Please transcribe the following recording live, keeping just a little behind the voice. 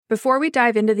Before we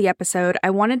dive into the episode, I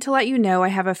wanted to let you know I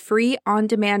have a free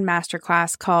on-demand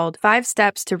masterclass called 5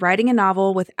 Steps to Writing a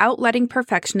Novel Without Letting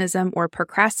Perfectionism or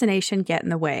Procrastination Get in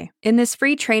the Way. In this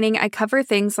free training, I cover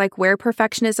things like where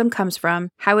perfectionism comes from,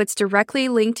 how it's directly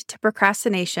linked to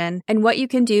procrastination, and what you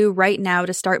can do right now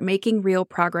to start making real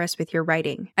progress with your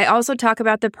writing. I also talk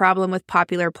about the problem with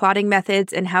popular plotting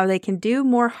methods and how they can do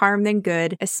more harm than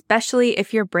good, especially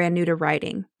if you're brand new to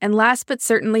writing. And last but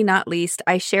certainly not least,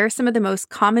 I share some of the most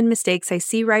common mistakes I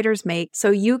see writers make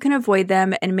so you can avoid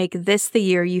them and make this the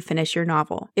year you finish your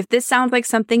novel. If this sounds like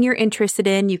something you're interested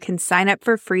in, you can sign up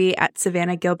for free at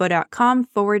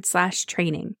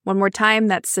savannahgilbo.com/training. One more time,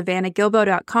 that's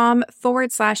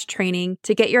savannahgilbo.com/training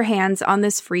to get your hands on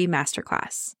this free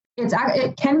masterclass.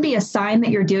 It can be a sign that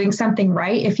you're doing something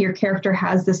right if your character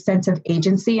has this sense of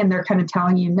agency and they're kind of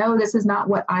telling you, no, this is not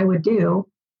what I would do,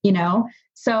 you know?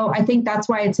 So I think that's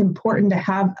why it's important to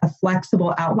have a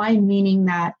flexible outline, meaning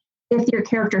that if your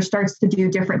character starts to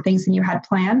do different things than you had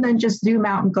planned, then just zoom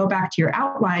out and go back to your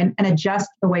outline and adjust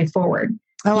the way forward.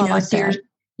 Oh, I like that.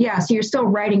 So you're still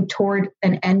writing toward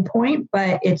an end point,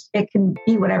 but it can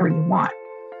be whatever you want.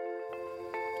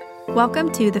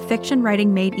 Welcome to the Fiction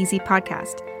Writing Made Easy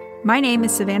podcast. My name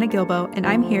is Savannah Gilbo, and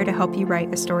I'm here to help you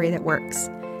write a story that works.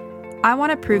 I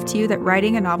want to prove to you that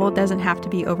writing a novel doesn't have to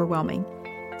be overwhelming.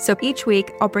 So each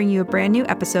week, I'll bring you a brand new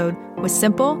episode with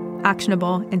simple,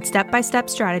 actionable, and step-by-step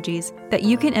strategies that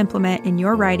you can implement in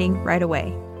your writing right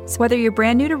away. So whether you're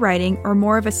brand new to writing or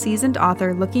more of a seasoned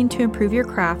author looking to improve your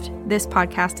craft, this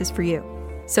podcast is for you.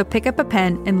 So pick up a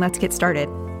pen and let's get started.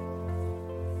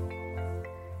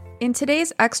 In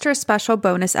today's extra special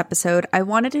bonus episode, I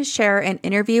wanted to share an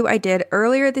interview I did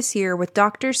earlier this year with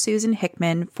Dr. Susan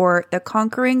Hickman for the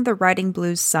Conquering the Writing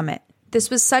Blues Summit. This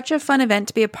was such a fun event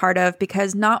to be a part of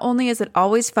because not only is it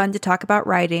always fun to talk about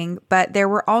writing, but there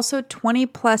were also 20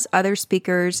 plus other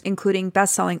speakers, including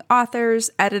best-selling authors,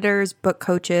 editors, book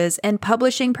coaches, and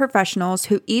publishing professionals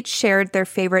who each shared their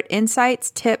favorite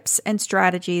insights, tips, and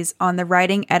strategies on the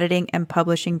writing, editing, and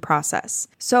publishing process.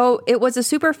 So it was a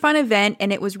super fun event,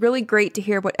 and it was really great to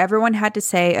hear what everyone had to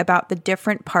say about the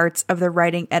different parts of the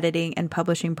writing, editing, and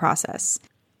publishing process.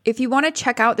 If you want to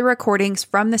check out the recordings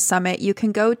from the summit, you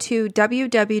can go to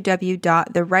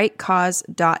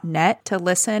www.therightcause.net to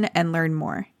listen and learn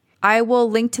more. I will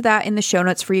link to that in the show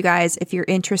notes for you guys if you're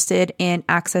interested in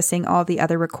accessing all the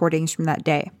other recordings from that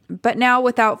day. But now,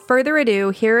 without further ado,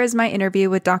 here is my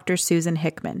interview with Dr. Susan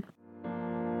Hickman.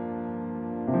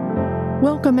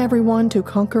 Welcome, everyone, to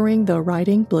Conquering the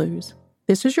Writing Blues.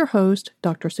 This is your host,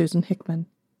 Dr. Susan Hickman.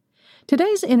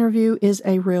 Today's interview is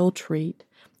a real treat.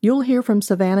 You'll hear from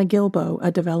Savannah Gilbo, a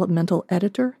developmental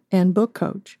editor and book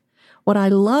coach. What I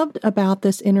loved about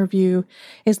this interview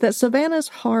is that Savannah's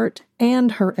heart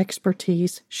and her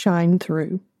expertise shine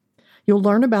through. You'll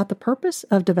learn about the purpose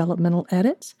of developmental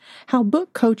edits, how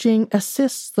book coaching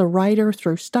assists the writer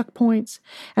through stuck points,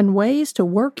 and ways to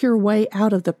work your way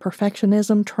out of the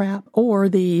perfectionism trap or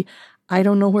the I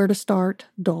don't know where to start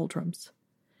doldrums.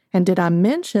 And did I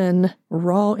mention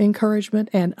raw encouragement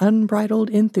and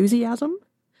unbridled enthusiasm?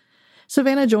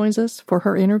 Savannah joins us for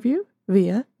her interview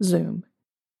via Zoom.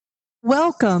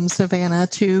 Welcome, Savannah,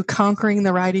 to Conquering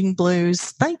the Writing Blues.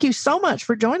 Thank you so much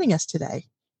for joining us today.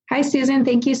 Hi, Susan.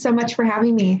 Thank you so much for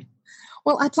having me.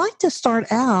 Well, I'd like to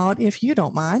start out, if you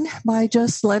don't mind, by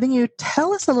just letting you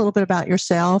tell us a little bit about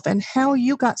yourself and how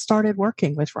you got started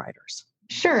working with writers.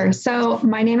 Sure. So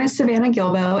my name is Savannah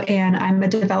Gilbo, and I'm a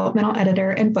developmental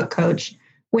editor and book coach,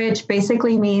 which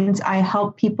basically means I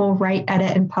help people write,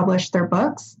 edit, and publish their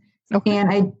books. Okay.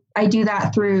 And I do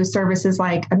that through services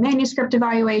like a manuscript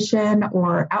evaluation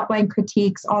or outline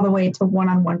critiques, all the way to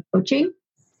one-on-one coaching.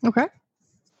 Okay.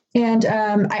 And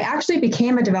I actually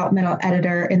became a developmental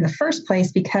editor in the first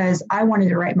place because I wanted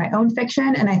to write my own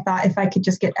fiction. And I thought if I could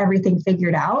just get everything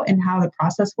figured out and how the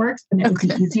process works, then it would be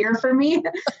easier for me.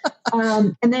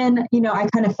 And then, I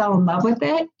kind of fell in love with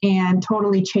it and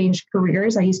totally changed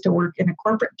careers. I used to work in a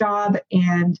corporate job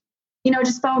and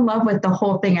just fell in love with the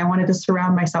whole thing. I wanted to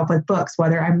surround myself with books,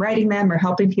 whether I'm writing them or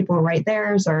helping people write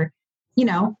theirs or,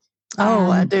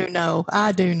 I do know.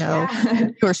 Yeah.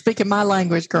 You're speaking my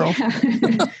language, girl.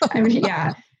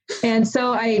 Yeah. And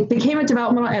so I became a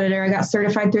developmental editor. I got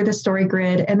certified through the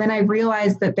StoryGrid. And then I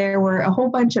realized that there were a whole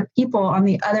bunch of people on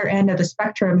the other end of the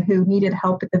spectrum who needed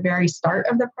help at the very start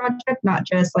of the project, not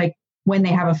just like when they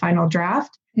have a final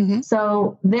draft. Mm-hmm.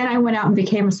 So then I went out and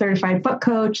became a certified book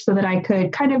coach so that I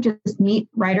could kind of just meet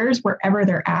writers wherever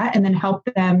they're at and then help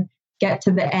them get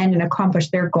to the end and accomplish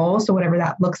their goals. So whatever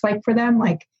that looks like for them,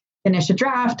 like finish a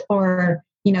draft or,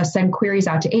 send queries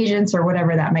out to agents or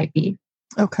whatever that might be.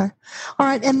 Okay. All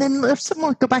right. And then let's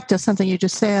go back to something you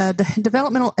just said,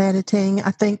 developmental editing.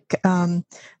 I think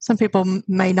some people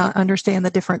may not understand the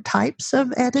different types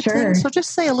of editing. Sure. So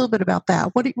just say a little bit about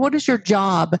that. What is your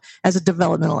job as a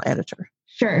developmental editor?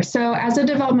 Sure. So as a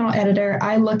developmental editor,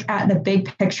 I look at the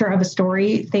big picture of a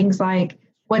story, things like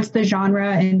what's the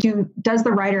genre and does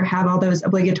the writer have all those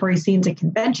obligatory scenes and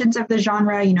conventions of the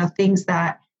genre, things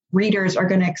that readers are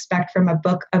going to expect from a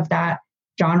book of that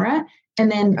genre. And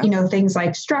then, things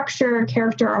like structure,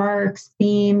 character arcs,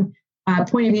 theme,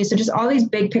 point of view. So just all these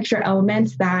big picture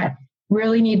elements that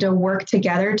really need to work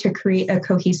together to create a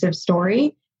cohesive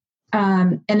story.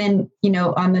 And then,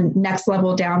 on the next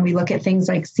level down, we look at things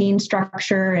like scene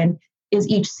structure and is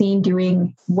each scene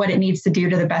doing what it needs to do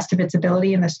to the best of its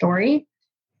ability in the story.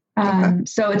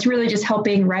 So it's really just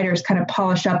helping writers kind of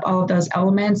polish up all of those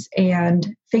elements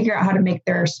and figure out how to make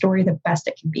their story the best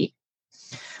it can be.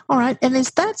 All right. And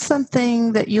is that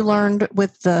something that you learned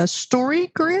with the Story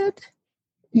Grid?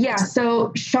 Yeah.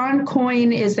 So Sean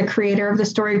Coyne is the creator of the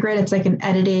Story Grid. It's like an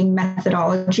editing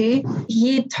methodology.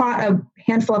 He taught a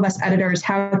handful of us editors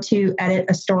how to edit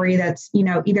a story that's,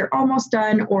 either almost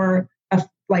done or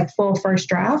a full first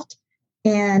draft.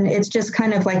 And it's just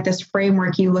kind of like this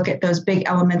framework. You look at those big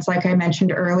elements, like I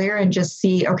mentioned earlier, and just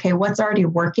see, okay, what's already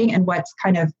working and what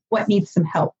needs some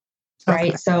help. Right.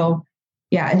 Okay. So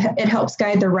yeah, it helps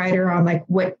guide the writer on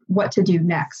what to do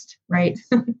next, right?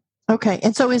 Okay.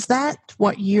 And so is that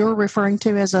what you're referring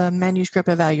to as a manuscript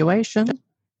evaluation?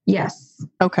 Yes.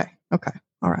 Okay.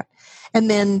 All right. And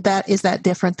then is that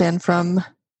different then from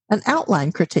an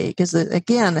outline critique? Is it,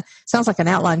 again, sounds like an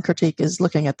outline critique is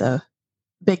looking at the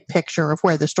big picture of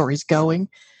where the story's going.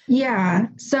 Yeah.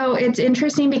 So it's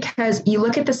interesting because you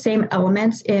look at the same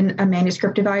elements in a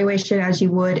manuscript evaluation as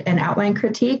you would an outline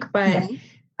critique, but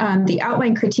the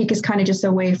outline critique is kind of just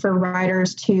a way for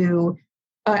writers to,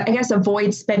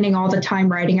 avoid spending all the time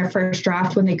writing a first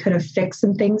draft when they could have fixed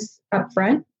some things up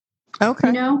front.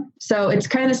 Okay. So it's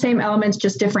kind of the same elements,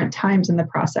 just different times in the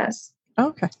process.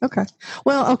 Okay.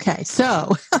 Well, okay.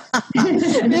 So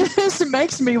this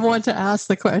makes me want to ask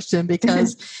the question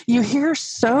because you hear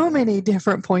so many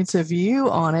different points of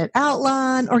view on it.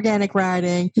 Outline, organic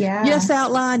writing. Yeah. Yes,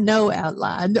 outline, no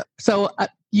outline. So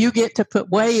you get to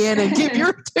weigh in and give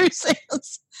your 2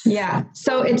 cents. Yeah.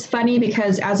 So it's funny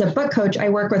because as a book coach, I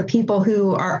work with people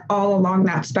who are all along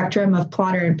that spectrum of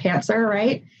plotter and pantser,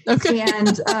 right? Okay.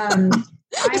 And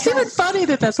it's even funny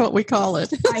that that's what we call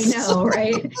it. I know,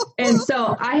 right? And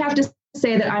so I have to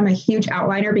say that I'm a huge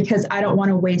outliner because I don't want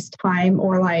to waste time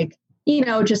or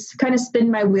just kind of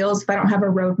spin my wheels if I don't have a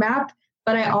roadmap.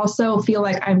 But I also feel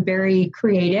like I'm very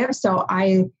creative. So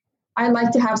I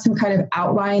like to have some kind of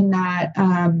outline that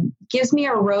gives me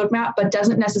a roadmap, but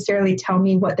doesn't necessarily tell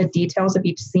me what the details of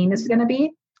each scene is going to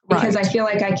be. Because I feel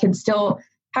like I can still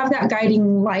have that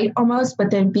guiding light almost,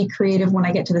 but then be creative when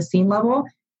I get to the scene level.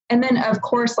 And then, of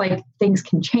course, things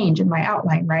can change in my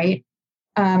outline, right?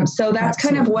 So that's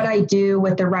kind of what I do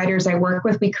with the writers I work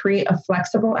with. We create a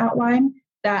flexible outline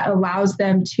that allows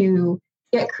them to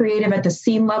get creative at the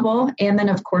scene level. And then,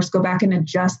 of course, go back and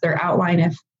adjust their outline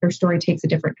if their story takes a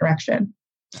different direction.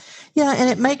 Yeah, and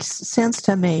it makes sense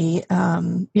to me,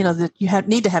 that you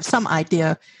need to have some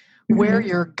idea where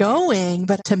you're going.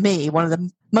 But to me, one of the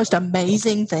most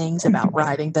amazing things about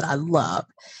writing that I love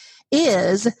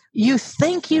is you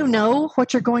think you know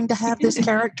what you're going to have this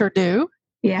character do.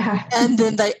 Yeah. And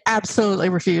then they absolutely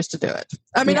refuse to do it.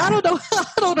 I mean, I don't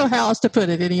know how else to put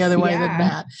it any other way than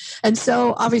that. And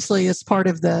so obviously it's part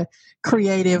of the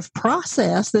creative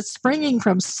process that's springing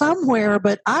from somewhere,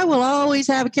 but I will always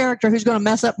have a character who's going to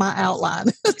mess up my outline.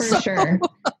 For sure.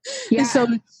 Yeah. So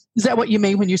is that what you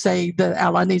mean when you say the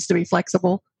outline needs to be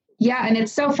flexible? Yeah. And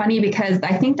it's so funny because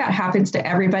I think that happens to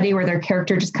everybody where their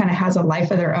character just kind of has a life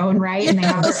of their own, right? And they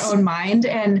have their own mind.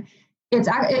 And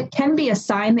it can be a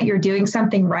sign that you're doing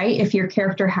something right if your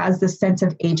character has this sense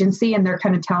of agency and they're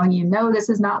kind of telling you, no, this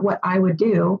is not what I would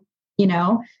do,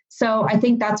 So I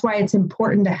think that's why it's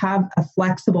important to have a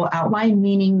flexible outline,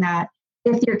 meaning that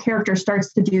if your character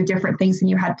starts to do different things than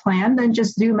you had planned, then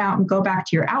just zoom out and go back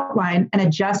to your outline and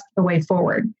adjust the way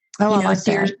forward. Oh, I like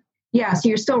that. So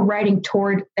you're still writing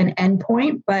toward an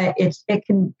end-point, but it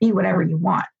can be whatever you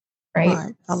want,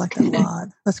 right? I like that a lot.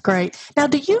 That's great. Now,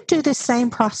 do you do the same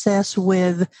process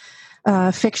with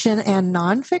fiction and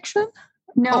nonfiction?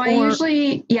 No,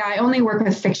 I only work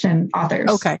with fiction authors.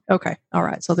 Okay. All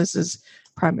right. So this is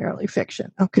primarily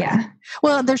fiction. Okay. Yeah.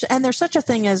 Well, there's such a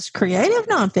thing as creative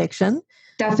nonfiction.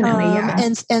 Definitely, yeah.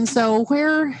 And so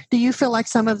where do you feel like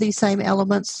some of these same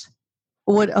elements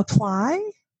would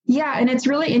apply? Yeah, and it's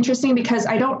really interesting because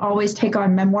I don't always take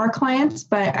on memoir clients,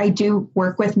 but I do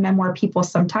work with memoir people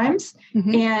sometimes.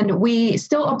 Mm-hmm. And we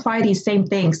still apply these same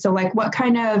things. So, like,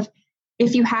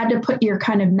 if you had to put your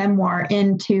kind of memoir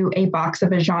into a box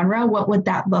of a genre, what would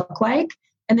that look like?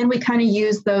 And then we kind of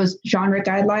use those genre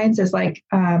guidelines as like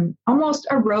almost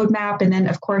a roadmap. And then,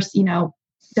 of course, it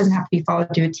doesn't have to be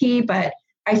followed to a T, but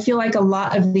I feel like a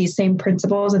lot of these same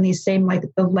principles and these same, like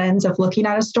the lens of looking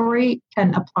at a story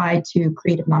can apply to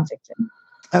creative nonfiction.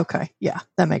 Okay. Yeah,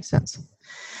 that makes sense.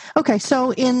 Okay.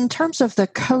 So in terms of the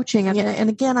coaching, and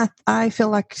again, I feel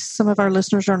like some of our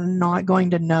listeners are not going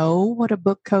to know what a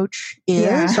book coach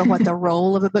is or what the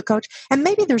role of a book coach, and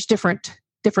maybe there's different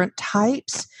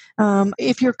types.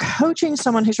 If you're coaching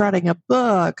someone who's writing a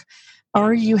book,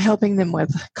 are you helping them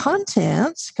with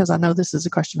content? Because I know this is a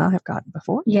question I have gotten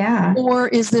before. Yeah. Or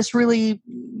is this really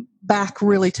back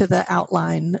to the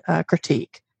outline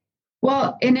critique?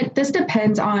 Well, and this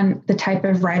depends on the type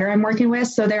of writer I'm working with.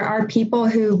 So there are people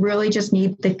who really just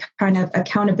need the kind of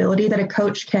accountability that a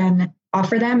coach can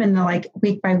offer them and the like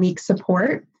week by week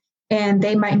support. And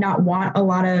they might not want a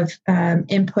lot of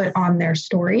input on their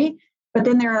story. But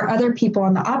then there are other people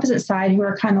on the opposite side who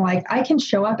are kind of like, I can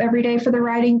show up every day for the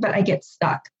writing, but I get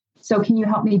stuck. So can you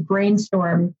help me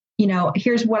brainstorm?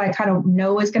 Here's what I kind of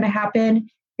know is going to happen.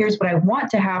 Here's what I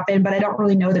want to happen, but I don't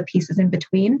really know the pieces in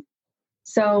between.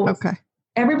 So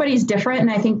Everybody's different. And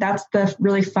I think that's the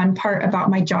really fun part about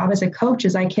my job as a coach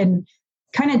is I can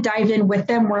kind of dive in with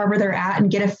them wherever they're at and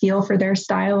get a feel for their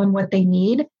style and what they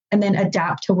need, and then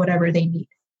adapt to whatever they need.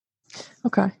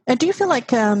 Okay. And do you feel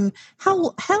like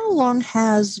how long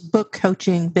has book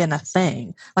coaching been a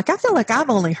thing? Like, I feel like I've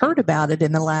only heard about it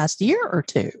in the last year or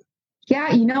two. Yeah,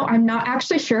 I'm not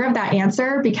actually sure of that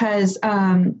answer because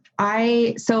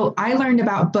I learned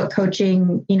about book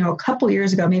coaching, a couple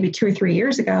years ago, maybe 2 or 3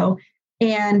 years ago,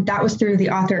 and that was through the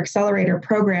Author Accelerator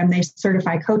program. They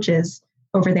certify coaches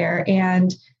over there,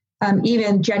 and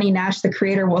even Jenny Nash, the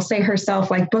creator, will say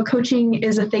herself, like, book coaching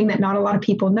is a thing that not a lot of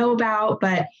people know about,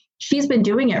 but she's been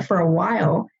doing it for a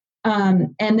while.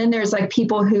 And then there's like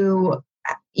people who,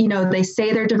 they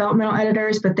say they're developmental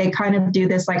editors, but they kind of do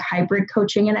this like hybrid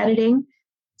coaching and editing.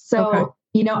 So,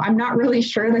 I'm not really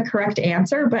sure the correct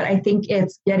answer, but I think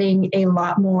it's getting a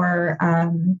lot more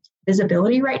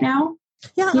visibility right now.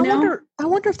 Yeah, I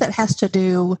wonder if that has to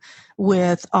do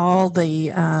with all the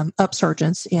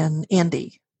upsurgence in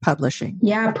indie publishing.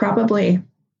 Yeah, probably.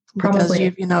 Because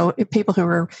people who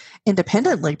are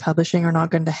independently publishing are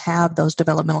not going to have those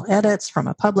developmental edits from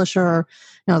a publisher.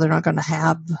 They're not going to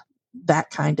have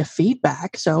that kind of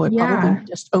feedback. So it probably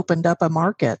just opened up a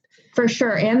market. For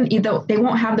sure. And they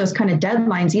won't have those kind of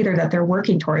deadlines either that they're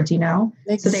working towards,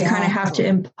 Exactly. So they kind of have to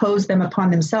impose them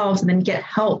upon themselves and then get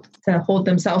help to hold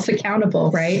themselves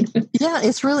accountable, right? Yeah,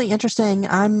 it's really interesting.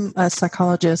 I'm a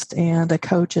psychologist and a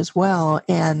coach as well.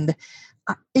 And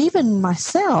even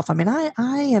myself, I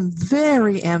am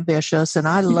very ambitious and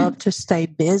I love to stay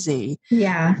busy.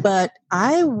 Yeah. But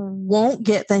I won't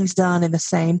get things done in the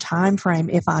same time frame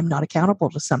if I'm not accountable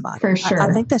to somebody. For sure.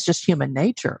 I think that's just human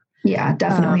nature. Yeah,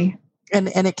 definitely. And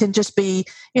it can just be,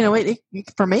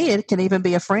 for me, it can even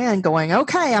be a friend going,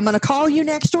 okay, I'm going to call you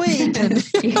next week. And,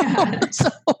 so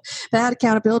that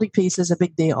accountability piece is a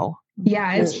big deal.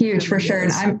 Yeah, it's huge for sure.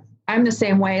 And I'm the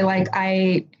same way. Like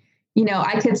I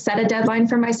could set a deadline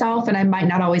for myself and I might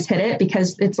not always hit it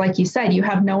because it's like you said, you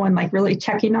have no one like really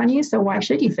checking on you. So why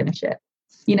should you finish it?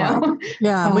 Right.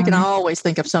 Yeah. We can always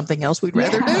think of something else we'd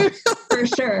rather do. For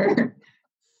sure.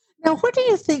 Now, what do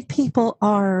you think people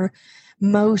are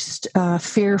most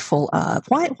fearful of?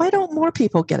 Why don't more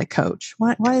people get a coach?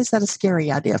 Why is that a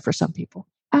scary idea for some people?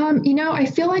 I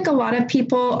feel like a lot of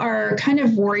people are kind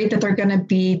of worried that they're going to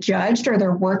be judged or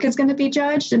their work is going to be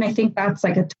judged. And I think that's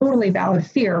like a totally valid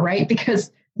fear, right?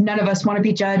 Because none of us want to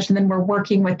be judged. And then we're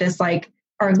working with this, like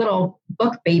our little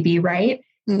book baby, right?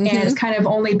 Mm-hmm. And it's kind of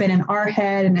only been in our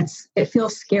head and it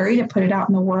feels scary to put it out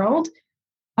in the world.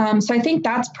 So I think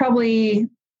that's probably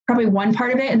one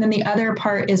part of it. And then the other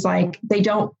part is like, they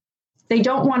don't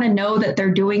want to know that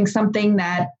they're doing something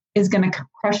that is going to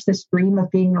crush this dream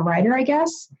of being a writer, I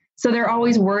guess. So they're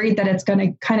always worried that it's going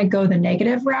to kind of go the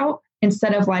negative route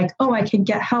instead of like, oh, I can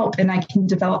get help and I can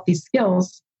develop these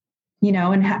skills,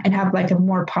 and have like a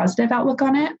more positive outlook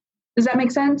on it. Does that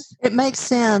make sense? It makes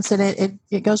sense. And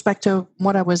it goes back to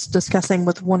what I was discussing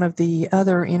with one of the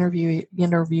other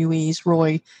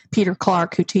interviewees, Peter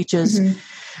Clark, who teaches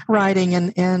writing.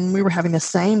 And we were having the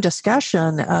same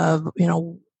discussion of,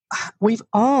 we've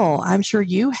all, I'm sure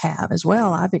you have as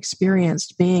well, I've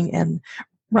experienced being in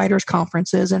writers'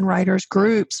 conferences and writers'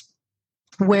 groups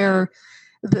where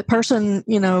the person,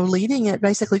 leading it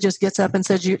basically just gets up and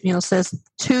says, says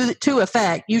to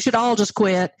effect, you should all just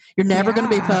quit. You're never going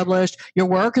to be published. Your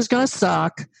work is going to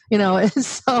suck, and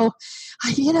so,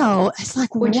 it's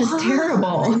like, which is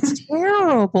terrible. It's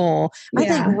terrible. I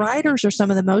think writers are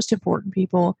some of the most important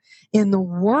people in the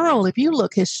world. If you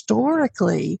look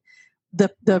historically,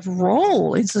 the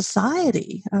role in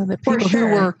society, the people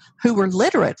who were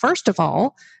literate, first of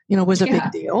all, was a big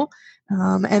deal.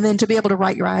 And then to be able to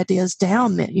write your ideas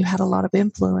down meant you had a lot of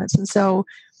influence. And so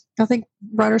I think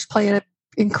writers play an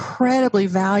incredibly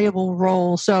valuable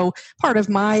role. So part of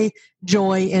my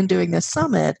joy in doing this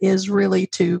summit is really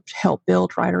to help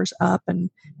build writers up and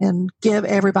give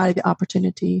everybody the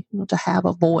opportunity to have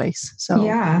a voice. So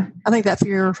I think that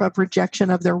fear of rejection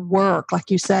of their work,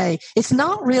 like you say, it's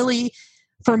not really,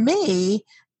 for me,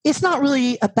 it's not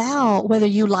really about whether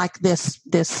you like this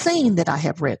scene that I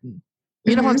have written.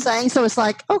 You know what I'm saying? So it's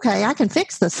like, okay, I can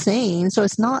fix the scene. So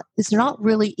it's not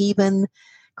really even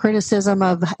criticism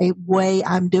of a way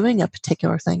I'm doing a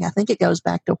particular thing. I think it goes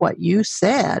back to what you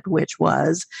said, which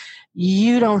was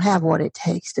you don't have what it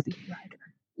takes to be a writer.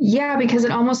 Yeah, because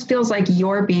it almost feels like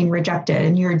you're being rejected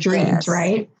in your dreams,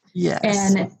 right? Yes.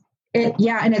 And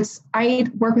I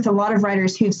work with a lot of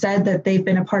writers who've said that they've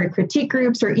been a part of critique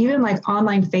groups or even like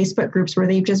online Facebook groups where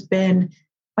they've just been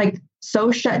like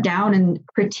so shut down and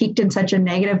critiqued in such a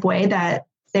negative way that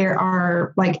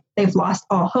they've lost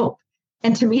all hope.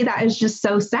 And to me, that is just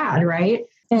so sad, right?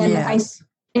 And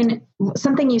and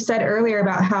something you said earlier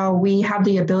about how we have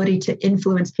the ability to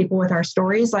influence people with our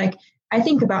stories. Like I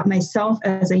think about myself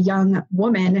as a young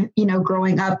woman,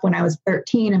 growing up when I was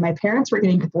 13 and my parents were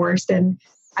getting divorced and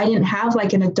I didn't have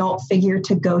like an adult figure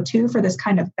to go to for this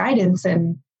kind of guidance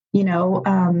and,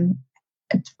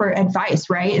 for advice,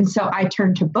 right? And so I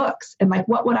turned to books and like,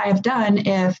 what would I have done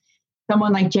if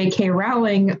someone like J.K.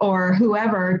 Rowling or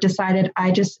whoever decided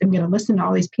I just am going to listen to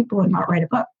all these people and not write a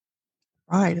book?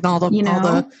 Right. And all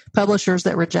the publishers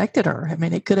that rejected her. I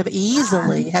mean, it could have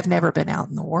easily have never been out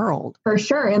in the world. For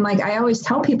sure. And like, I always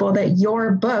tell people that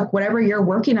your book, whatever you're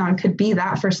working on, could be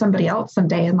that for somebody else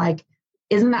someday. And like,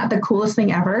 isn't that the coolest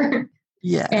thing ever?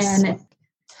 Yes. And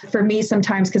for me,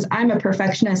 sometimes, because I'm a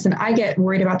perfectionist and I get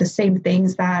worried about the same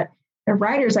things that the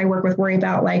writers I work with worry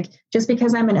about. Like, just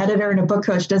because I'm an editor and a book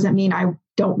coach doesn't mean I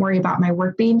don't worry about my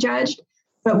work being judged.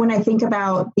 But when I think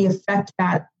about the effect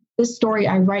that this story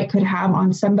I write could have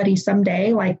on somebody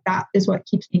someday, like that is what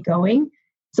keeps me going.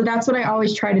 So that's what I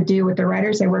always try to do with the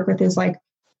writers I work with is like,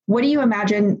 what do you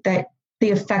imagine that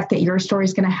the effect that your story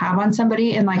is going to have on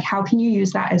somebody? And like, how can you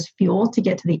use that as fuel to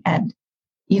get to the end,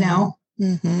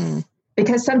 Mm-hmm.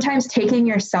 Because sometimes taking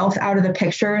yourself out of the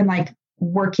picture and like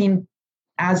working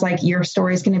as like your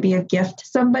story is going to be a gift to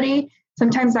somebody,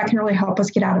 sometimes that can really help us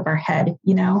get out of our head,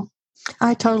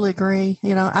 I totally agree.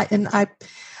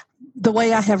 The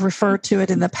way I have referred to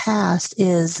it in the past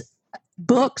is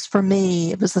books for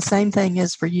me, it was the same thing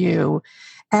as for you.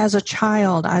 As a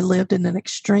child, I lived in an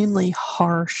extremely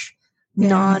harsh,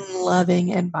 non-loving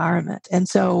environment. And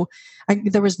so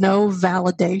there was no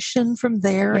validation from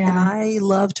there. And I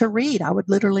love to read. I would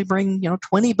literally bring,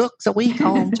 20 books a week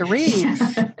home to read.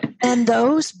 And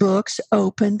those books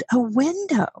opened a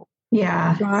window.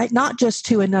 Yeah. Right. Not just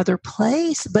to another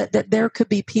place, but that there could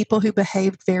be people who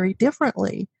behaved very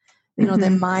differently,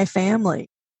 than my family.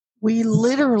 We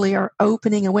literally are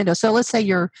opening a window. So let's say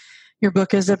your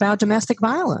book is about domestic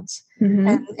violence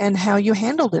and how you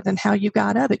handled it and how you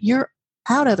got out of it. You're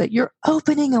out of it. You're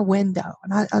opening a window.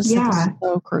 And I think it's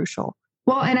so crucial.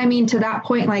 Well, and I mean, to that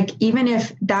point, like, even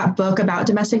if that book about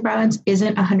domestic violence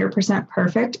isn't 100%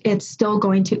 perfect, it's still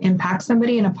going to impact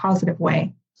somebody in a positive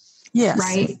way. Yes.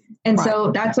 Right. And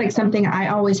so that's like something I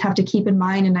always have to keep in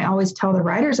mind. And I always tell the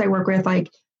writers I work with,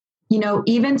 like,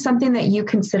 even something that you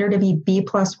consider to be B+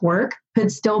 work could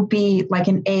still be like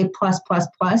an A+++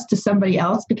 to somebody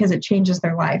else because it changes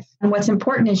their life. And what's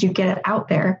important is you get it out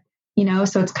there,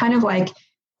 so it's kind of like,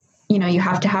 you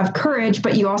have to have courage,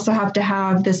 but you also have to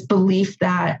have this belief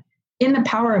that in the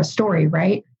power of story,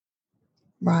 right?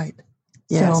 Right.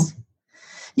 Yes. So,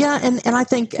 yeah. And I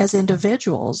think as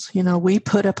individuals, we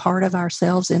put a part of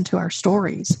ourselves into our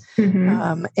stories.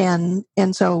 And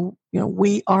so,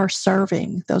 we are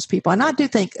serving those people. And I do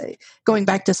think, going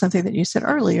back to something that you said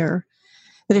earlier,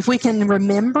 that if we can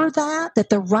remember that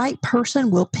the right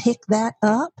person will pick that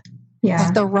up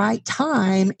at the right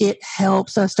time, it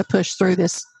helps us to push through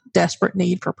this desperate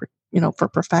need for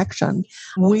perfection.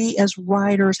 We as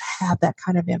writers have that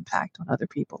kind of impact on other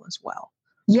people as well.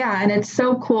 Yeah. And it's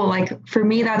so cool. Like, for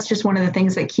me, that's just one of the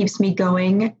things that keeps me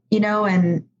going,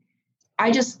 and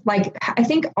I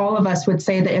think all of us would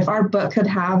say that if our book could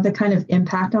have the kind of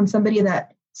impact on somebody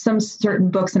that some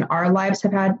certain books in our lives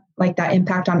have had like that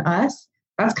impact on us,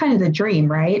 that's kind of the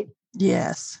dream, right?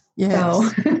 Yes. So,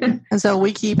 and so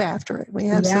we keep after it. We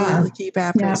absolutely keep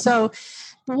after it. So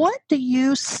what do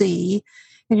you see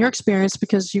in your experience,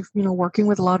 because you've, working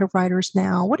with a lot of writers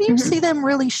now, what do you see them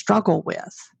really struggle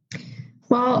with?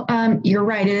 Well, you're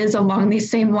right. It is along these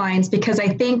same lines, because I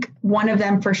think one of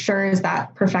them for sure is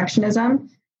that perfectionism.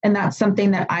 And that's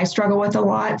something that I struggle with a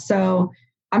lot. So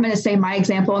I'm going to say my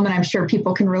example, and then I'm sure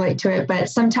people can relate to it. But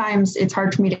sometimes it's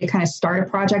hard for me to kind of start a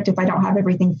project if I don't have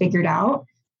everything figured out.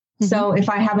 Mm-hmm. So if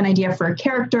I have an idea for a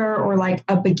character or like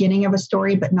a beginning of a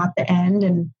story, but not the end,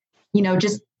 and,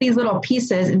 just these little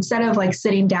pieces, instead of like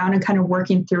sitting down and kind of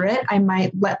working through it, I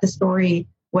might let the story,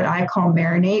 what I call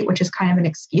marinate, which is kind of an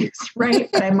excuse, right?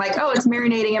 But I'm like, oh, it's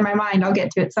marinating in my mind. I'll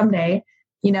get to it someday,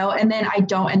 and then I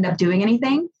don't end up doing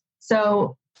anything.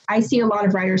 So I see a lot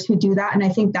of writers who do that. And I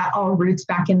think that all roots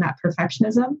back in that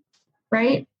perfectionism,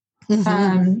 right?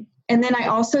 Mm-hmm. And then I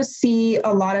also see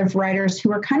a lot of writers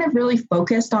who are kind of really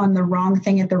focused on the wrong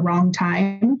thing at the wrong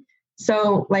time.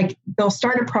 So like they'll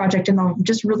start a project and they'll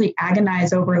just really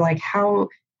agonize over like, how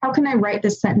can I write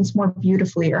this sentence more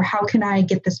beautifully? Or how can I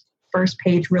get this first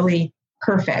page really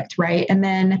perfect, right? And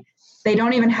then they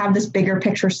don't even have this bigger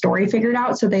picture story figured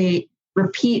out. So they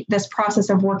repeat this process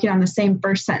of working on the same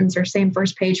first sentence or same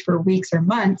first page for weeks or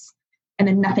months, and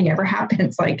then nothing ever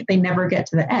happens. Like they never get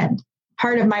to the end.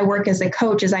 Part of my work as a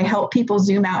coach is I help people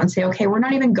zoom out and say, okay, we're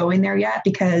not even going there yet,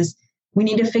 because we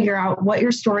need to figure out what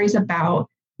your story's about,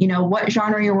 what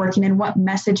genre you're working in, what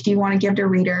message do you want to give to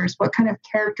readers, what kind of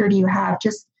character do you have,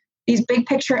 just these big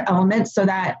picture elements, so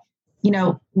that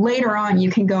later on you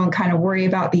can go and kind of worry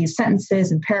about these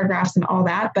sentences and paragraphs and all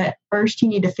that. But first you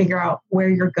need to figure out where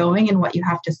you're going and what you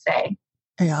have to say.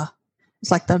 Yeah.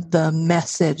 It's like the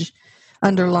message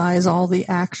underlies all the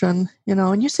action,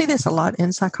 and you see this a lot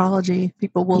in psychology.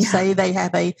 People will say they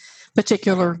have a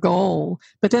particular goal,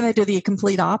 but then they do the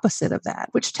complete opposite of that,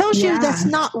 which tells you that's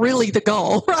not really the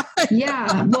goal, right?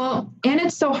 Yeah. Well, and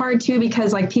it's so hard too,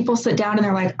 because like people sit down and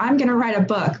they're like, I'm going to write a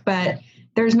book, but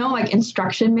there's no like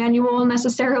instruction manual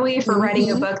necessarily for writing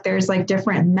a book. There's like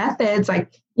different methods, like,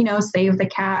 Save the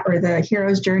Cat or the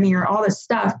hero's journey or all this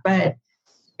stuff, but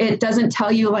it doesn't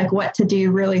tell you like what to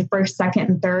do really first, second,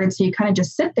 and third. So you kind of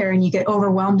just sit there and you get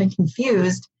overwhelmed and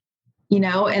confused,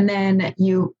 and then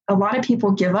a lot of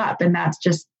people give up, and that's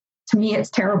just, to me, it's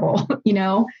terrible,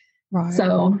 Right.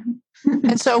 So,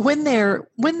 and so when they're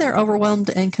overwhelmed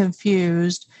and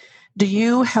confused, do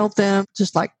you help them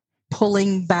just like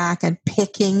pulling back and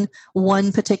picking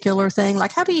one particular thing?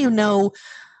 Like, how do you know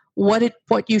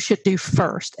what you should do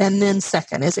first and then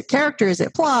second? Is it character? Is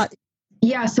it plot?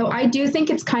 Yeah. So I do think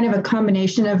it's kind of a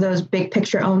combination of those big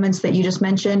picture elements that you just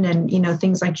mentioned, and,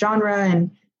 things like genre and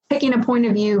picking a point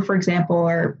of view, for example,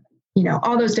 or,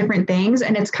 all those different things.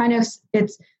 And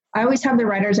I always have the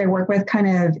writers I work with kind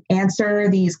of answer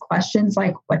these questions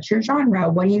like, what's your genre?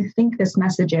 What do you think this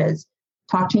message is?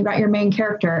 Talk to me about your main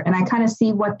character. And I kind of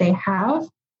see what they have.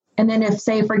 And then if,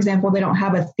 say, for example, they don't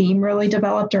have a theme really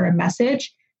developed or a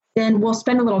message, then we'll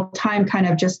spend a little time kind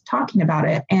of just talking about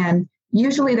it. And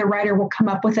usually the writer will come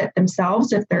up with it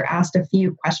themselves if they're asked a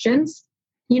few questions,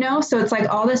 so it's like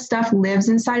all this stuff lives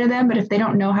inside of them. But if they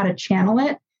don't know how to channel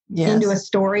it into a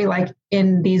story, like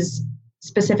in these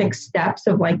specific steps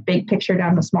of like big picture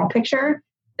down to small picture,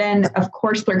 then of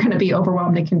course they're going to be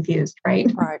overwhelmed and confused,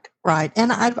 right? Right.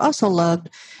 And I've also loved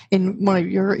in one of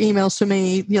your emails to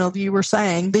me, you were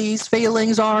saying these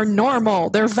feelings are normal.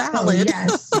 They're valid. Oh,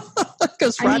 yes.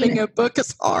 Because writing a book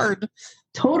is hard.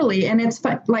 Totally. And it's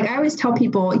like, I always tell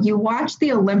people, you watch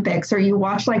the Olympics or you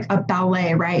watch like a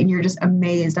ballet, right? And you're just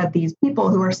amazed at these people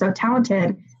who are so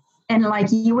talented. And like,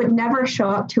 you would never show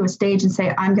up to a stage and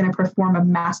say, I'm going to perform a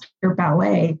master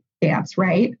ballet dance,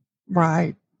 right?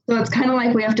 Right. So it's kind of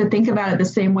like we have to think about it the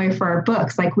same way for our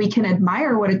books. Like we can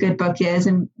admire what a good book is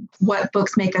and what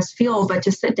books make us feel, but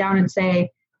to sit down and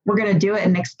say, we're going to do it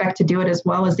and expect to do it as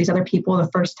well as these other people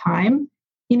the first time,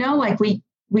 like we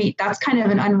that's kind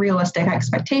of an unrealistic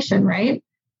expectation, right?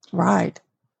 Right.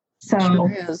 So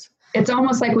sure is. It's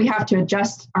almost like we have to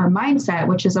adjust our mindset,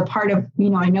 which is a part of,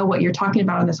 I know what you're talking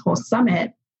about on this whole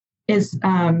summit is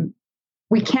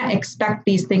we can't expect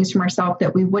these things from ourselves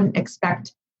that we wouldn't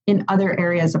expect in other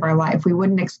areas of our life. We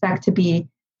wouldn't expect to be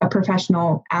a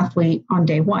professional athlete on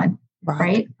day one.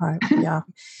 Right. Yeah.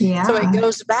 Yeah. So it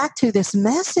goes back to this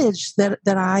message that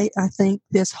I think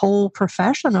this whole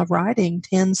profession of writing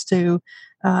tends to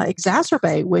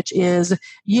exacerbate, which is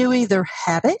you either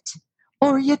have it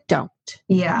or you don't.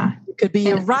 Yeah. You could be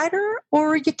a writer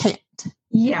or you can't.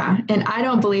 Yeah. And I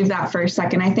don't believe that for a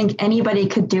second. I think anybody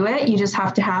could do it. You just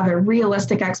have to have a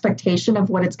realistic expectation of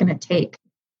what it's going to take.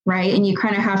 Right. And you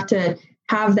kind of have to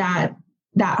have that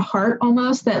heart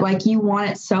almost that like you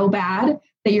want it so bad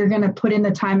that you're going to put in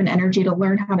the time and energy to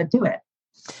learn how to do it.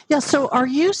 Yeah. So are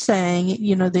you saying,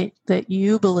 that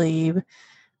you believe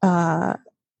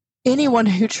anyone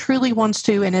who truly wants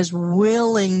to and is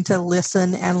willing to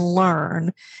listen and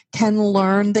learn can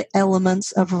learn the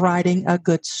elements of writing a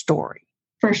good story?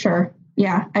 For sure.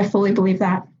 Yeah, I fully believe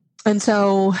that. And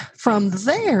so from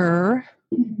there,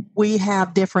 we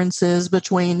have differences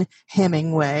between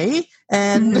Hemingway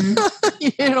and,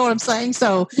 you know what I'm saying?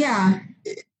 So yeah,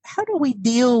 how do we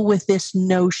deal with this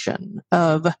notion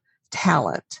of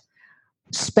talent,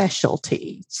 special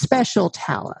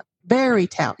talent, very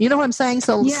talent? You know what I'm saying?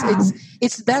 So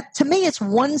it's that, to me, it's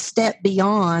one step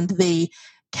beyond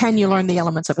can you learn the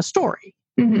elements of a story?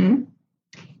 Mm-hmm.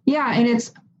 Yeah. And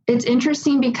it's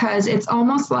interesting because it's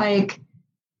almost like,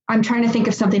 I'm trying to think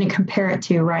of something to compare it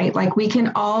to, right? Like we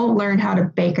can all learn how to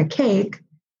bake a cake,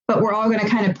 but we're all going to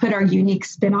kind of put our unique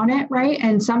spin on it, right?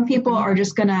 And some people are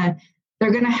just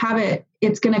they're going to have it,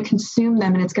 it's going to consume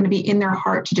them and it's going to be in their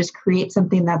heart to just create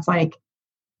something that's like,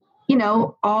 they're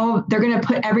going to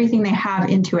put everything they have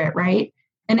into it, right?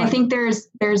 And right. I think there's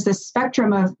this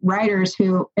spectrum of writers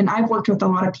and I've worked with a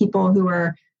lot of people who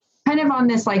are kind of on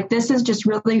this, like, this is just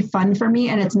really fun for me.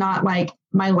 And it's not like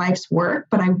my life's work,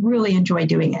 but I really enjoy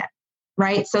doing it.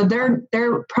 Right. So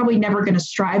they're probably never going to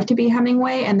strive to be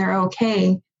Hemingway, and they're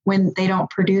okay when they don't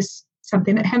produce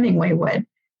something that Hemingway would,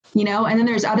 and then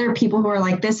there's other people who are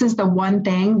like, this is the one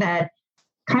thing that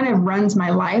kind of runs my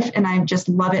life and I just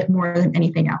love it more than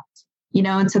anything else,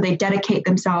 and so they dedicate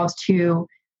themselves to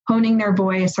honing their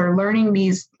voice or learning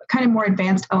these kind of more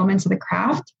advanced elements of the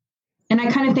craft. And I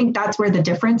kind of think that's where the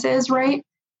difference is, right?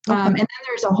 Okay. And then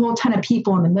there's a whole ton of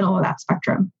people in the middle of that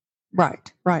spectrum.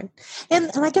 Right.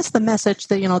 And I guess the message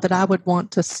that, that I would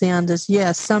want to send is,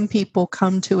 yes, some people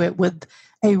come to it with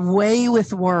a way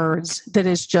with words that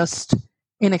is just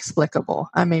inexplicable.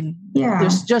 I mean,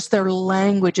 there's just their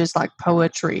language is like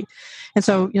poetry. And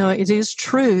so, it is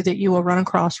true that you will run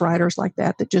across writers like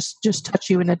that just touch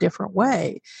you in a different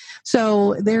way.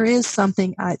 So there is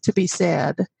something to be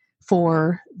said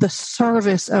for the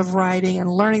service of writing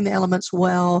and learning the elements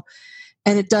well.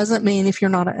 And it doesn't mean if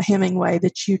you're not a Hemingway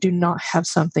that you do not have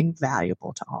something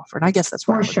valuable to offer. And I guess that's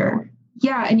for sure.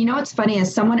 Yeah. And what's funny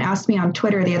is someone asked me on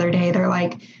Twitter the other day, they're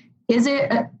like, is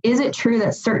it true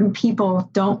that certain people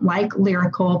don't like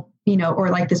lyrical, or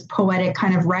like this poetic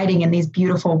kind of writing and these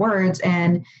beautiful words?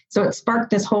 And so it sparked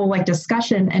this whole like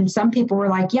discussion. And some people were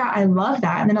like, yeah, I love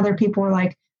that. And then other people were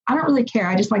like, I don't really care.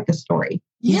 I just like the story.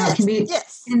 Yes.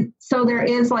 And so there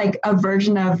is like a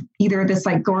version of either this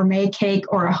like gourmet cake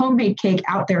or a homemade cake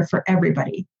out there for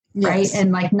everybody. Yes. Right.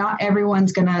 And like, not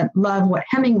everyone's going to love what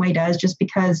Hemingway does just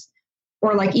because,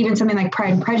 or like even something like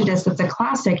Pride and Prejudice, that's a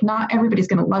classic. Not everybody's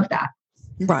going to love that.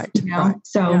 Right. Right.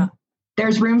 So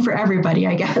there's room for everybody,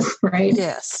 I guess. Right.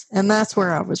 Yes. And that's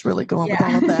where I was really going with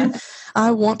all of that.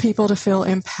 I want people to feel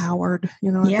empowered. We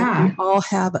all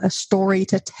have a story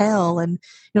to tell. And,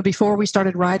 before we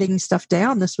started writing stuff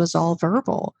down, this was all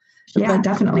verbal. Yeah, but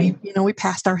definitely. We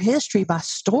passed our history by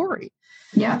story.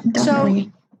 Yeah, definitely.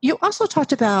 So you also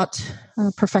talked about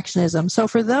perfectionism. So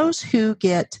for those who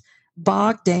get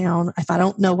bogged down, if I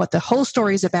don't know what the whole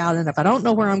story is about, and if I don't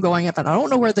know where I'm going, if I don't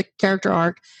know where the character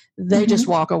arc, they just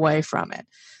walk away from it.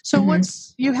 So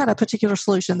you had a particular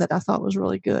solution that I thought was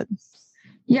really good.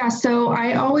 Yeah. So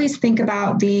I always think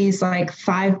about these like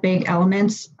 5 big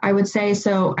elements, I would say.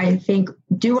 So I think,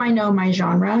 do I know my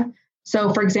genre?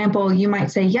 So for example, you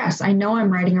might say, yes, I know I'm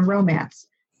writing a romance.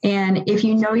 And if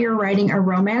you know you're writing a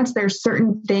romance, there's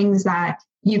certain things that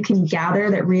you can gather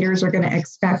that readers are going to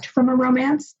expect from a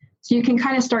romance. So you can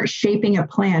kind of start shaping a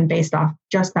plan based off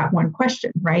just that one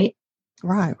question, right?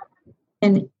 Right.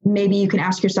 And maybe you can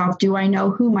ask yourself, do I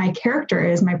know who my character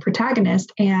is, my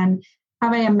protagonist? And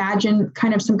have I imagined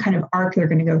kind of some kind of arc they're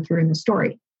going to go through in the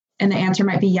story? And the answer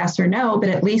might be yes or no, but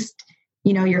at least,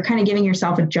 you're kind of giving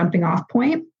yourself a jumping off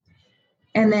point.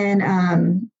 And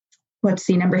then let's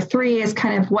see, number 3 is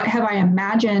kind of what have I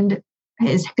imagined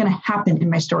is going to happen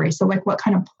in my story? So like, what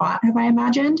kind of plot have I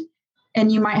imagined?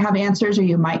 And you might have answers or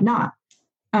you might not.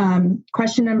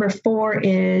 Question number 4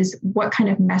 is what kind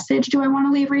of message do I want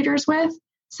to leave readers with?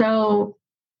 So,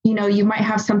 you might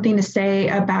have something to say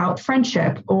about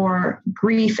friendship or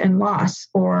grief and loss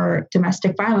or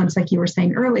domestic violence, like you were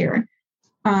saying earlier.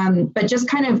 But just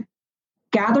kind of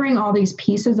gathering all these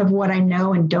pieces of what I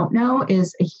know and don't know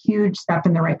is a huge step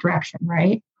in the right direction,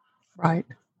 right? Right.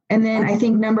 And then I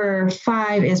think number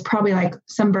 5 is probably like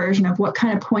some version of what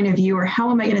kind of point of view or how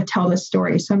am I going to tell this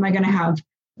story? So am I going to have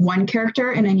one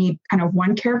character and I need kind of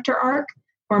one character arc,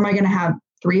 or am I going to have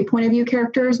 3 point of view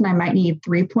characters and I might need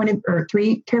 3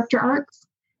 character arcs?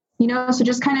 So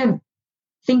just kind of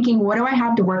thinking, what do I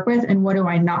have to work with and what do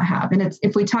I not have? And it's,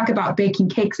 if we talk about baking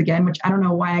cakes again, which I don't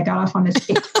know why I got off on this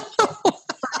cake.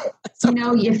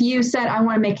 If you said, I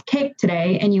want to make a cake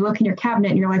today, and you look in your cabinet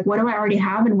and you're like, what do I already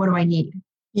have and what do I need?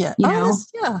 Yeah.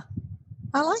 Yeah.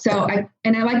 I like that.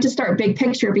 I like to start big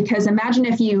picture, because imagine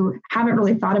if you haven't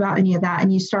really thought about any of that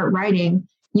and you start writing,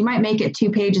 you might make it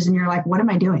 2 pages and you're like, what am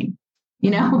I doing?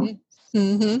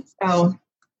 Mm-hmm. So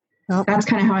that's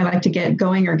kind of how I like to get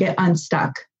going or get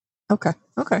unstuck. Okay.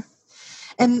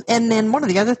 And then one of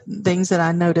the other things that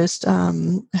I noticed, I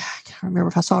can't remember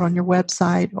if I saw it on your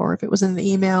website or if it was in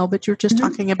the email, but you're just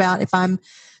talking about if I'm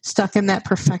stuck in that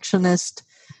perfectionist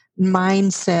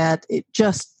mindset, it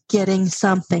just getting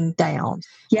something down.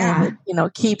 Yeah. And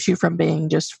it keeps you from being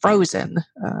just frozen.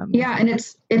 And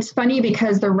it's funny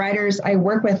because the writers I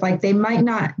work with, like they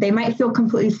might feel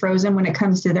completely frozen when it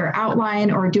comes to their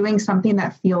outline or doing something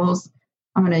that feels,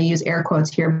 I'm going to use air quotes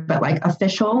here, but like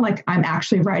official, like I'm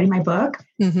actually writing my book.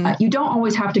 You don't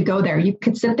always have to go there. You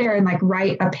could sit there and like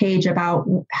write a page about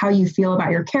how you feel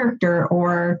about your character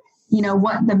or,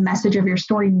 what the message of your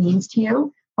story means to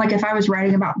you. Like if I was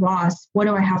writing about loss, what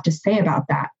do I have to say about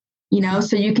that?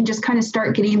 So you can just kind of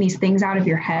start getting these things out of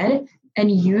your head,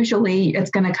 and usually it's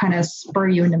going to kind of spur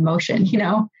you into motion,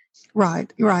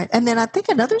 Right. And then I think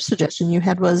another suggestion you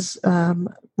had was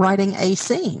writing a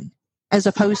scene as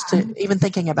opposed to even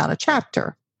thinking about a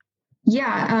chapter.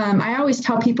 Yeah. I always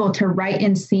tell people to write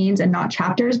in scenes and not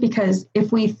chapters, because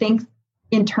if we think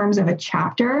in terms of a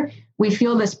chapter, we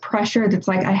feel this pressure that's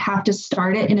like, I have to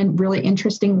start it in a really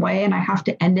interesting way and I have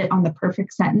to end it on the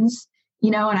perfect sentence,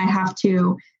 and I have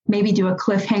to maybe do a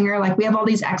cliffhanger. Like we have all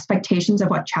these expectations of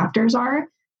what chapters are,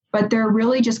 but they're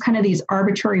really just kind of these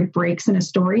arbitrary breaks in a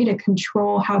story to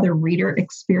control how the reader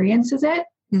experiences it.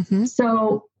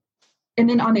 So, and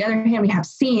then on the other hand, we have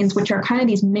scenes, which are kind of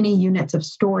these mini units of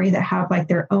story that have like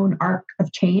their own arc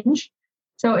of change.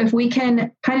 So if we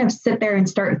can kind of sit there and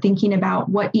start thinking about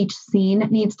what each scene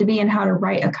needs to be and how to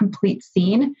write a complete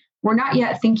scene, we're not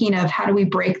yet thinking of how do we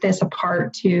break this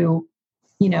apart to,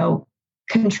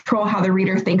 control how the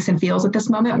reader thinks and feels at this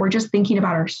moment. We're just thinking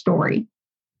about our story,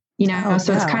 It's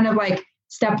kind of like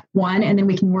step 1, and then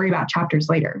we can worry about chapters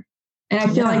later. And I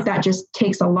feel like that just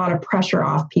takes a lot of pressure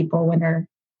off people when they're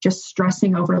just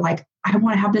stressing over like, I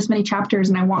want to have this many chapters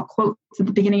and I want quotes at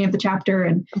the beginning of the chapter.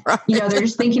 And, they're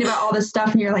just thinking about all this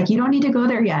stuff and you're like, you don't need to go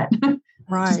there yet.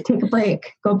 Right. Just take a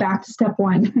break, go back to step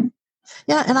 1.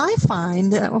 Yeah. And I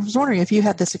find, I was wondering if you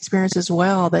had this experience as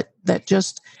well, that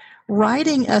just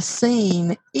writing a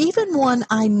scene, even one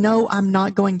I know I'm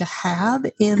not going to have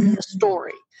in the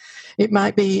story. It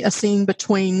might be a scene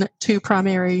between 2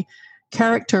 primary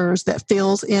characters that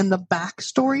fills in the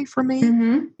backstory for me.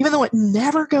 Even though it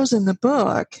never goes in the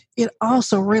book, it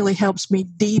also really helps me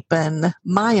deepen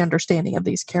my understanding of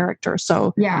these characters.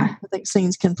 So I think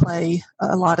scenes can play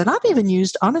a lot. And I've even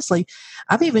used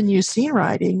scene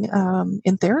writing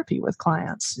in therapy with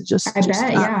clients. Just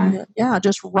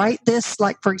write this,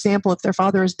 like, for example, if their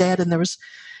father is dead and there was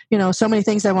so many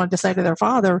things they wanted to say to their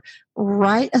father,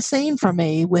 write a scene for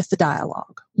me with the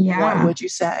dialogue. What would you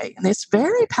say? And it's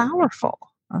very powerful.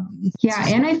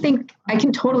 And I think I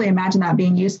can totally imagine that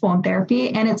being useful in therapy.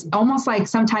 And it's almost like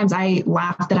sometimes I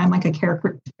laugh that I'm like a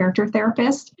character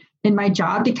therapist in my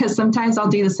job, because sometimes I'll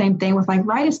do the same thing with like,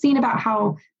 write a scene about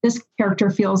how this character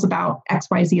feels about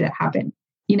XYZ that happened,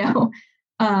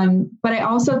 But I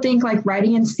also think like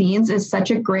writing in scenes is such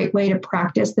a great way to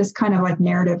practice this kind of like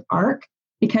narrative arc.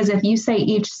 Because if you say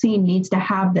each scene needs to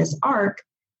have this arc,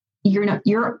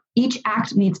 each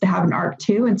act needs to have an arc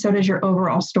too, and so does your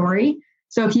overall story.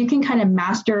 So if you can kind of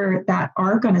master that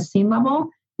arc on a scene level,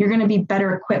 you're going to be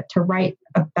better equipped to write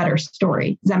a better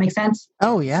story. Does that make sense?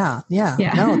 Oh, yeah.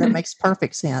 No, that makes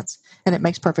perfect sense. And it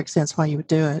makes perfect sense why you would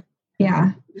do it.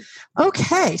 Yeah.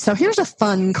 Okay, so here's a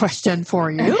fun question for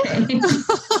you. Okay.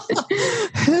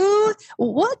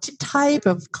 What type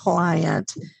of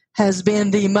client has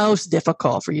been the most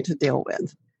difficult for you to deal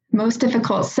with? Most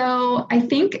difficult. So I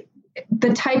think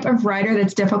the type of writer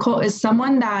that's difficult is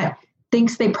someone that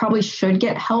thinks they probably should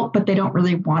get help, but they don't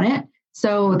really want it.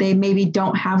 So they maybe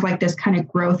don't have like this kind of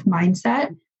growth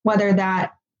mindset, whether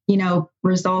that,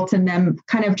 results in them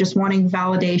kind of just wanting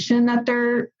validation that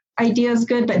their idea is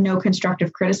good, but no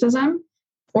constructive criticism,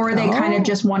 or they kind of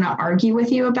just want to argue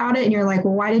with you about it. And you're like,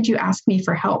 well, why did you ask me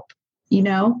for help?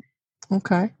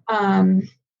 Okay.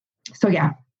 So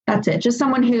yeah, That's it. Just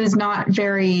someone who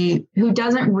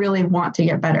doesn't really want to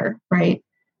get better, right?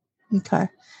 Okay.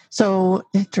 So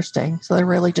interesting. So they're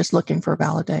really just looking for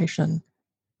validation.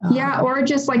 Yeah, or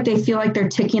just like they feel like they're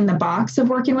ticking the box of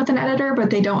working with an editor, but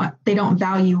they don't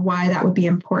value why that would be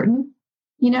important,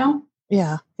 Yeah.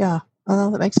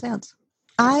 Oh, that makes sense.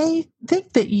 I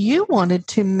think that you wanted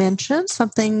to mention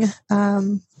something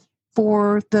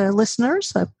for the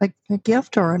listeners, a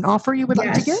gift or an offer you would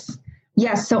like to give.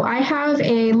 Yes. So I have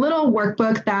a little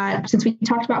workbook that, since we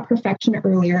talked about perfection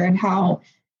earlier and how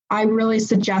I really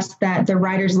suggest that the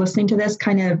writers listening to this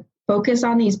kind of focus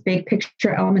on these big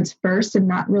picture elements first and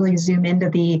not really zoom into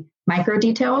the micro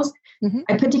details. Mm-hmm.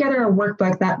 I put together a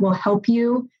workbook that will help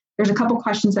you. There's a couple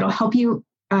questions that'll help you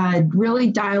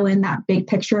really dial in that big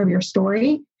picture of your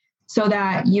story so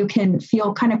that you can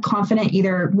feel kind of confident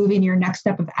either moving your next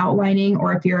step of outlining,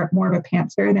 or if you're more of a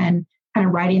pantser, then kind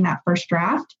of writing that first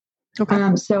draft.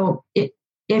 Okay. So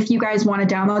if you guys want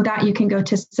to download that, you can go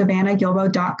to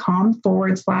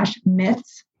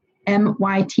savannahgilbo.com/myths,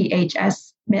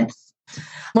 MYTHS myths.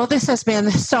 Well, this has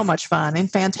been so much fun and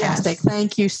fantastic. Yes.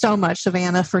 Thank you so much,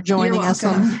 Savannah, for joining us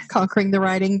on Conquering the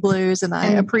Writing Blues. And I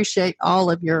appreciate all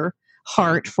of your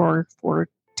heart for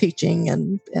teaching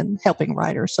and helping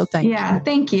writers. So thank you. Yeah,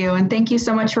 thank you. And thank you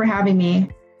so much for having me.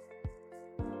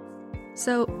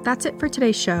 So that's it for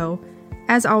today's show.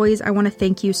 As always, I want to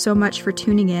thank you so much for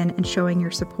tuning in and showing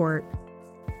your support.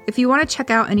 If you want to check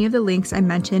out any of the links I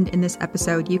mentioned in this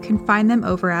episode, you can find them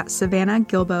over at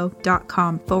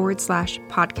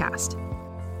savannahgilbo.com/podcast.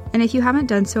 And if you haven't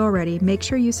done so already, make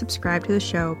sure you subscribe to the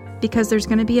show because there's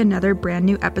going to be another brand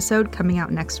new episode coming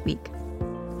out next week.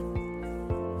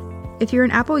 If you're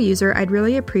an Apple user, I'd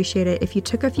really appreciate it if you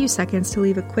took a few seconds to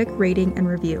leave a quick rating and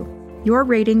review. Your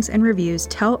ratings and reviews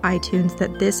tell iTunes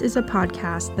that this is a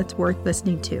podcast that's worth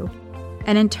listening to.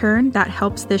 And in turn, that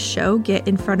helps this show get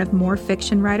in front of more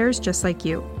fiction writers just like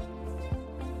you.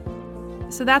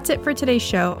 So that's it for today's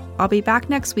show. I'll be back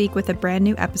next week with a brand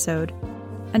new episode.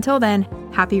 Until then,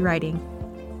 happy writing.